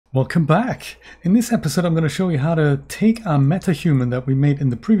Welcome back. In this episode, I'm going to show you how to take our metahuman that we made in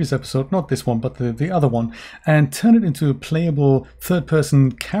the previous episode, not this one, but the other one, and turn it into a playable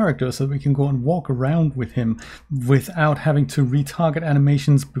third-person character so that we can go and walk around with him without having to retarget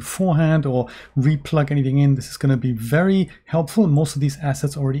animations beforehand or replug anything in. This is going to be very helpful, and most of these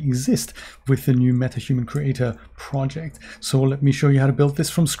assets already exist with the new Metahuman Creator project. So let me show you how to build this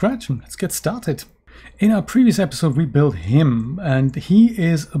from scratch, and let's get started. In our previous episode, we built him, and he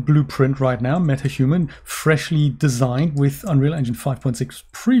is a blueprint right now, Metahuman, freshly designed with Unreal Engine 5.6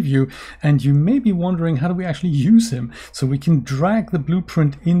 preview. And you may be wondering, how do we actually use him? So we can drag the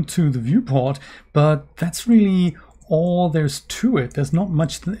blueprint into the viewport, but that's really all there's to it. There's not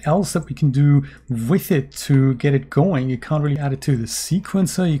much else that we can do with it to get it going. You can't really add it to the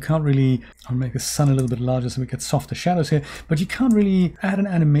sequencer. You can't really, I'll make the sun a little bit larger so we get softer shadows here, but you can't really add an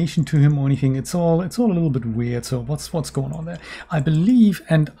animation to him or anything. It's all a little bit weird. So what's going on there? I believe,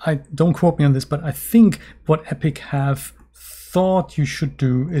 and I don't quote me on this, but I think what Epic have thought you should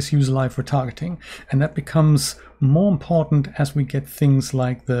do is use live retargeting, and that becomes more important as we get things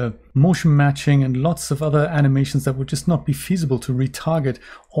like the motion matching and lots of other animations that would just not be feasible to retarget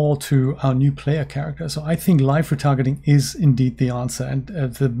all to our new player character. So I think live retargeting is indeed the answer, and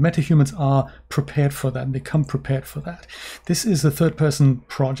the metahumans are prepared for that, and they come prepared for that. This is a third-person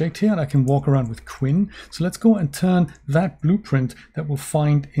project here, and I can walk around with Quinn. So let's go and turn that blueprint that we'll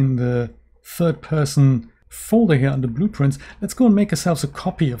find in the third-person folder here under blueprints. Let's go and make ourselves a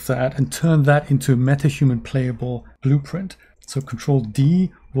copy of that and turn that into a metahuman playable blueprint. So Control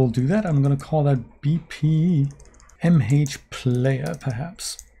D will do that. I'm going to call that BP MH player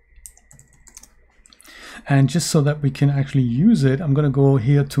perhaps. And just so that we can actually use it, I'm going to go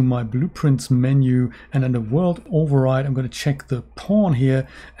here to my blueprints menu, and under world override, I'm going to check the pawn here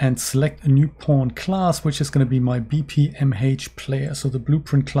and select a new pawn class, which is going to be my BPMH player. So the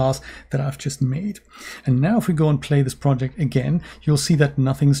blueprint class that I've just made. And now if we go and play this project again, you'll see that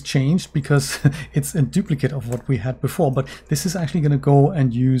nothing's changed because it's a duplicate of what we had before. But this is actually going to go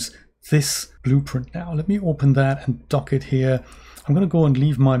and use this blueprint now. Let me open that and dock it here. I'm going to go and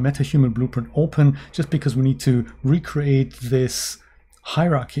leave my metahuman blueprint open just because we need to recreate this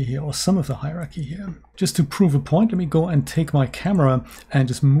hierarchy here, or some of the hierarchy here. Just to prove a point, let me go and take my camera and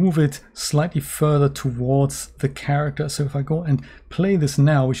just move it slightly further towards the character. So if I go and play this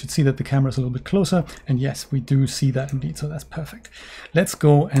now, we should see that the camera is a little bit closer. And yes, we do see that indeed. So that's perfect. Let's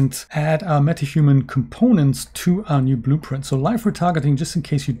go and add our metahuman components to our new blueprint. So live retargeting, just in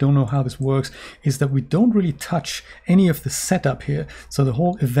case you don't know how this works, is that we don't really touch any of the setup here. So the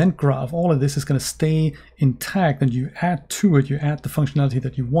whole event graph, all of this is going to stay intact, and you add to it, you add the functionality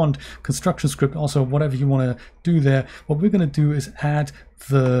that you want, construction script, also whatever you want to do there. What we're going to do is add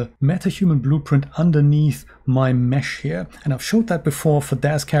the metahuman blueprint underneath my mesh here, and I've showed that before for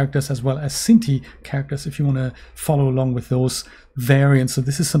DAZ characters as well as Sinti characters if you want to follow along with those variants. So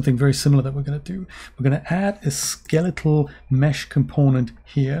this is something very similar that we're going to do. We're going to add a skeletal mesh component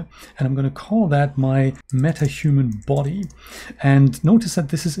here, and I'm going to call that my metahuman body. And notice that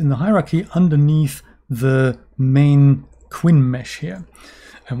this is in the hierarchy underneath the main Quinn mesh here.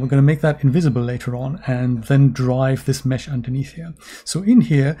 And we're going to make that invisible later on and then drive this mesh underneath here. So in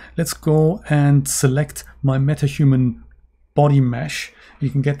here, let's go and select my metahuman body mesh. You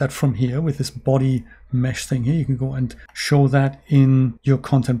can get that from here with this body mesh thing here. You can go and show that in your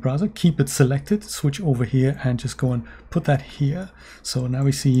content browser. Keep it selected, switch over here and just go and put that here. So now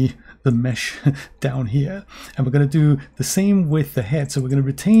we see the mesh down here, and we're going to do the same with the head. So we're going to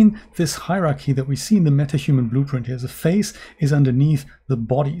retain this hierarchy that we see in the metahuman blueprint here. The face is underneath the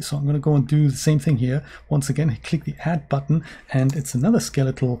body. So I'm going to go and do the same thing here. Once again, click the add button, and it's another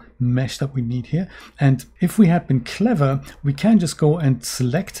skeletal mesh that we need here. And if we had been clever, we can just go and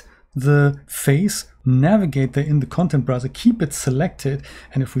select the face, navigate there in the content browser, keep it selected,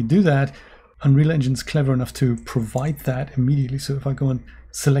 and if we do that, Unreal Engine's clever enough to provide that immediately. So if I go and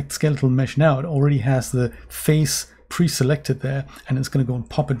select skeletal mesh now, it already has the face pre-selected there, and it's going to go and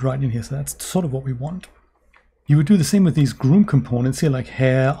pop it right in here. So that's sort of what we want. You would do the same with these groom components here, like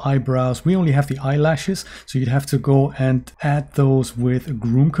hair, eyebrows. We only have the eyelashes, so you'd have to go and add those with a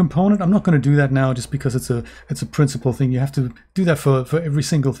groom component. I'm not going to do that now just because it's a principal thing. You have to do that for every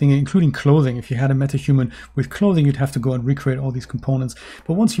single thing, including clothing. If you had a metahuman with clothing, you'd have to go and recreate all these components.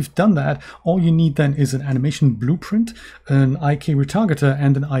 But once you've done that, all you need then is an animation blueprint, an IK retargeter,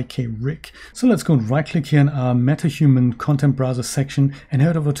 and an IK rig. So let's go and right click here in our metahuman content browser section and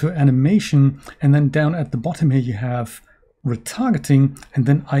head over to animation, and then down at the bottom here you have retargeting, and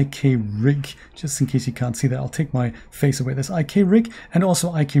then IK rig. Just in case you can't see that, I'll take my face away. There's IK rig and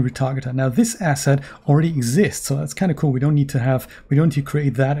also IK retargeter. Now this asset already exists, so that's kind of cool. We don't need to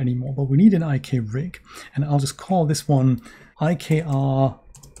create that anymore, but we need an IK rig, and I'll just call this one IKR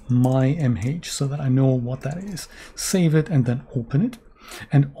my MH so that I know what that is. Save it and then open it.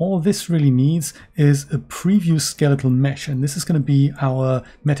 And all this really needs is a preview skeletal mesh, and this is going to be our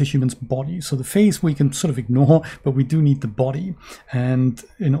metahuman's body. So the face we can sort of ignore, but we do need the body. And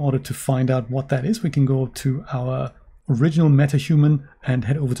in order to find out what that is, we can go to our original metahuman and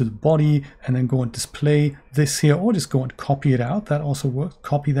head over to the body and then go and display this here, or just go and copy it out. That also works.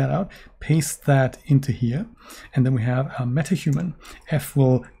 Copy that out, paste that into here, and then we have our metahuman. F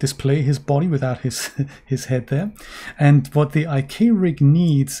will display his body without his his head there. And what the IK rig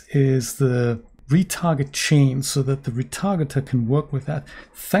needs is the retarget chain so that the retargeter can work with that.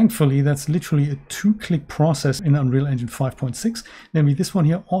 Thankfully, that's literally a 2-click process in Unreal Engine 5.6. Namely this one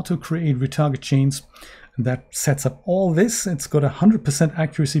here, auto create retarget chains. That sets up all this. It's got 100%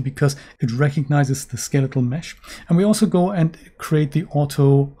 accuracy because it recognizes the skeletal mesh. And we also go and create the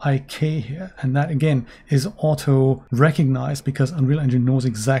auto IK here. And that again is auto recognized because Unreal Engine knows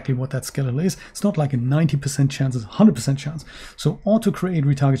exactly what that skeletal is. It's not like a 90% chance, it's a 100% chance. So auto create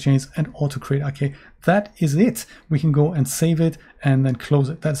retarget chains and auto create IK. That is it. We can go and save it and then close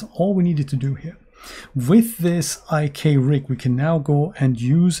it. That's all we needed to do here. With this IK rig, we can now go and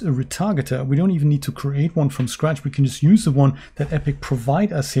use a retargeter. We don't even need to create one from scratch. We can just use the one that Epic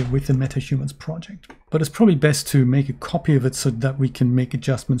provide us here with the Metahumans project. But it's probably best to make a copy of it so that we can make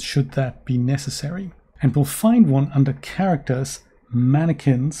adjustments should that be necessary. And we'll find one under characters,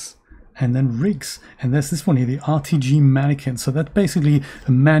 mannequins, and then rigs. And there's this one here, the RTG mannequin. So that's basically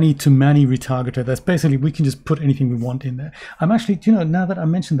a many-to-many retargeter. That's basically, we can just put anything we want in there. I'm actually, you know, now that I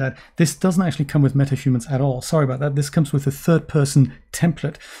mentioned that, this doesn't actually come with Metahumans at all. Sorry about that. This comes with a third-person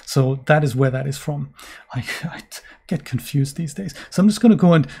template. So that is where that is from. I get confused these days. So I'm just going to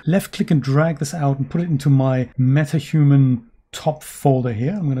go and left-click and drag this out and put it into my Metahuman top folder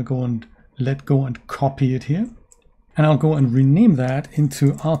here. I'm going to go and let go and copy it here. And I'll go and rename that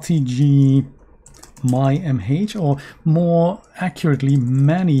into RTG my MH, or more accurately,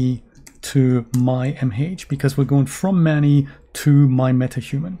 Manny to my MH, because we're going from Manny to my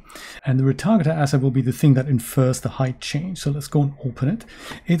metahuman. And the retargeter asset will be the thing that infers the height change. So let's go and open it.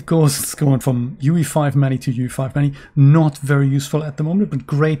 It's going from UE5 Manny to UE5 Manny. Not very useful at the moment, but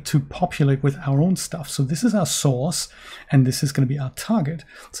great to populate with our own stuff. So this is our source, and this is going to be our target.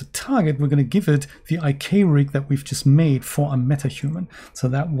 So target, we're going to give it the IK rig that we've just made for our metahuman. So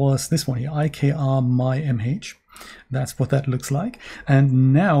that was this one here, IKR my MH. That's what that looks like.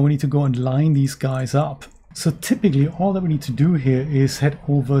 And now we need to go and line these guys up. So typically all that we need to do here is head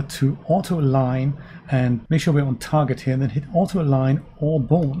over to auto align and make sure we're on target here, and then hit auto align all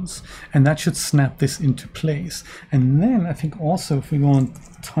bones, and that should snap this into place. And then I think also if we go and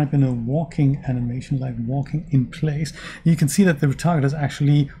type in a walking animation, like walking in place, you can see that the retarget is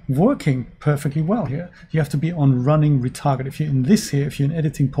actually working perfectly well here. You have to be on running retarget. If you're in this here, if you're in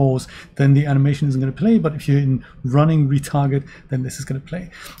editing pause, then the animation isn't going to play, but if you're in running retarget, then this is going to play.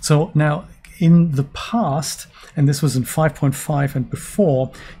 So now in the past, and this was in 5.5 and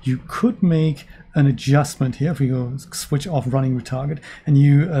before, you could make an adjustment here. If we go switch off running retarget and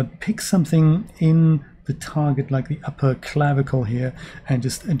you pick something in the target, like the upper clavicle here, and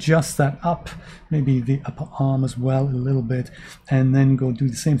just adjust that up, maybe the upper arm as well a little bit, and then go do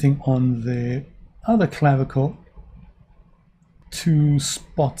the same thing on the other clavicle, 2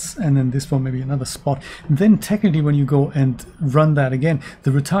 spots, and then this one maybe another spot. And then technically when you go and run that again,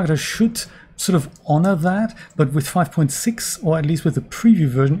 the retargeter should sort of honor that, but with 5.6, or at least with the preview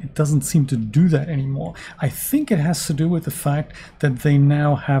version, it doesn't seem to do that anymore. I think it has to do with the fact that they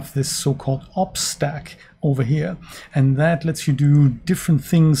now have this so-called op stack over here, and that lets you do different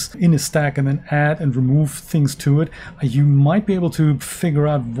things in a stack and then add and remove things to it. You might be able to figure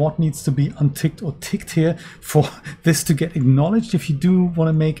out what needs to be unticked or ticked here for this to get acknowledged if you do want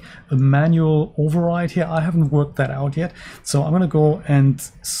to make a manual override here. I haven't worked that out yet, so I'm going to go and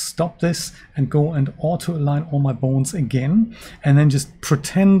stop this and go and auto align all my bones again, and then just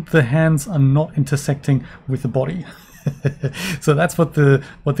pretend the hands are not intersecting with the body. So that's what the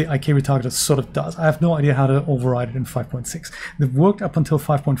IK retargeter sort of does. I have no idea how to override it in 5.6. It worked up until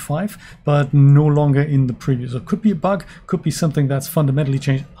 5.5, but no longer in the preview. So it could be a bug, could be something that's fundamentally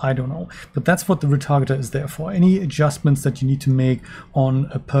changed, I don't know. But that's what the retargeter is there for. Any adjustments that you need to make on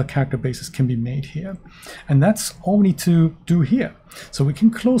a per character basis can be made here. And that's all we need to do here. So we can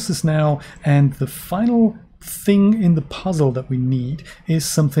close this now, and the final thing in the puzzle that we need is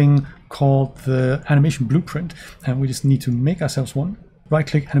something called the animation blueprint, and we just need to make ourselves one. Right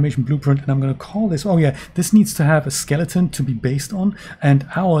click animation blueprint, and I'm going to call this, oh yeah, this needs to have a skeleton to be based on, and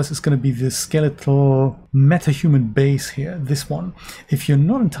ours is going to be the skeletal metahuman base here, this one. If you're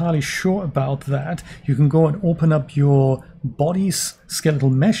not entirely sure about that, you can go and open up your body's skeletal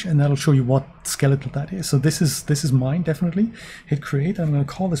mesh, and that'll show you what skeletal that is. So this is mine, definitely. Hit create. I'm going to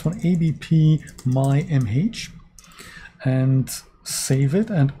call this one ABP my MH, and save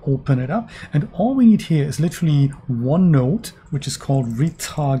it and open it up. And all we need here is literally one node, which is called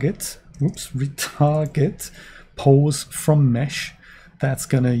retarget pose from mesh. That's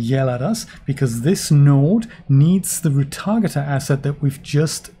gonna yell at us because this node needs the retargeter asset that we've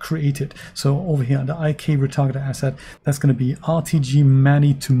just created. So over here under IK retargeter asset, that's gonna be RTG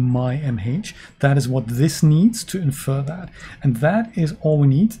mani to my MH. That is what this needs to infer that. And that is all we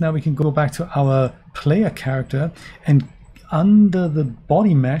need. Now we can go back to our player character, and under the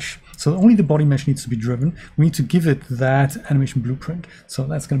body mesh, so only the body mesh needs to be driven, we need to give it that animation blueprint. So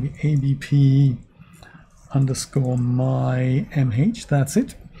that's going to be ABP underscore my MH, that's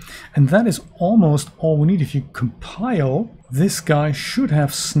it. And that is almost all we need. If you compile, this guy should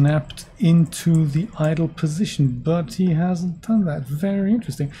have snapped into the idle position, but he hasn't done that. Very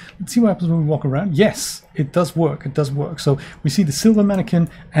interesting. Let's see what happens when we walk around. Yes, it does work. It does work. So we see the silver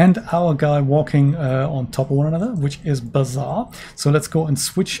mannequin and our guy walking on top of one another, which is bizarre. So let's go and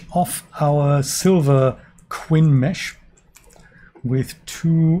switch off our silver Quinn mesh with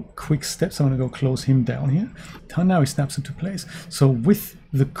 2 quick steps. I'm going to go close him down here. Now he snaps into place. So with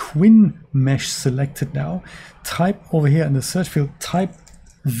the Quinn mesh selected now, type over here in the search field, type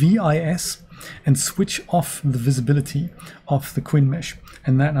VIS and switch off the visibility of the Quinn mesh.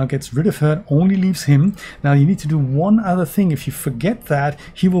 And that now gets rid of her, only leaves him. Now you need to do one other thing. If you forget that,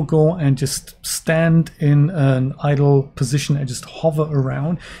 he will go and just stand in an idle position and just hover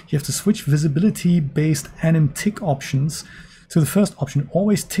around. You have to switch visibility based anim tick options. So the first option,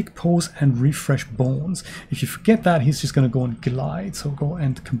 always tick pose and refresh bones. If you forget that, he's just going to go and glide. So go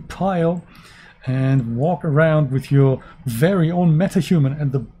and compile and walk around with your very own metahuman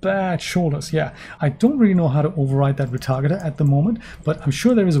and the bad shoulders. Yeah, I don't really know how to override that retargeter at the moment, but I'm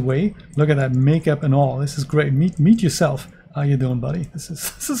sure there is a way. Look at that makeup and all. This is great. Meet yourself. How you doing, buddy? This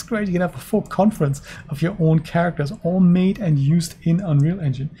is great. You can have a full conference of your own characters, all made and used in Unreal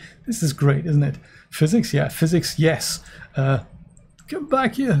Engine. This is great, isn't it? Physics, yeah, physics, yes. Come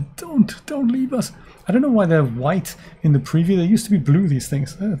back here. Don't leave us. I don't know why they're white in the preview. They used to be blue, these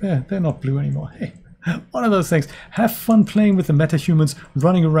things. They're not blue anymore. Hey, one of those things. Have fun playing with the metahumans,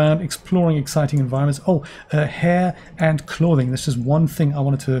 running around, exploring exciting environments. Oh, hair and clothing. This is one thing I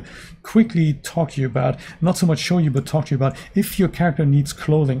wanted to quickly talk to you about. Not so much show you, but talk to you about. If your character needs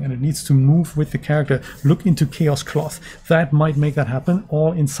clothing and it needs to move with the character, look into Chaos Cloth. That might make that happen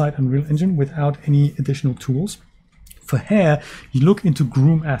all inside Unreal Engine without any additional tools. For hair, you look into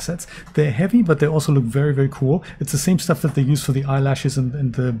groom assets. They're heavy, but they also look very, very cool. It's the same stuff that they use for the eyelashes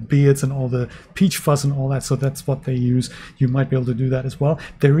and the beards and all the peach fuzz and all that. So that's what they use. You might be able to do that as well.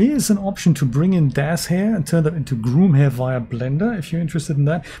 There is an option to bring in DAZ hair and turn that into groom hair via Blender if you're interested in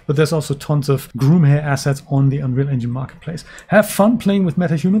that. But there's also tons of groom hair assets on the Unreal Engine marketplace. Have fun playing with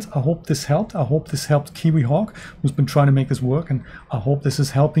metahumans. I hope this helped. I hope this helped Kiwi Hawk, who's been trying to make this work. And I hope this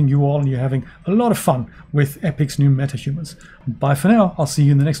is helping you all and you're having a lot of fun with Epic's new metahumans. Bye for now. I'll see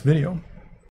you in the next video.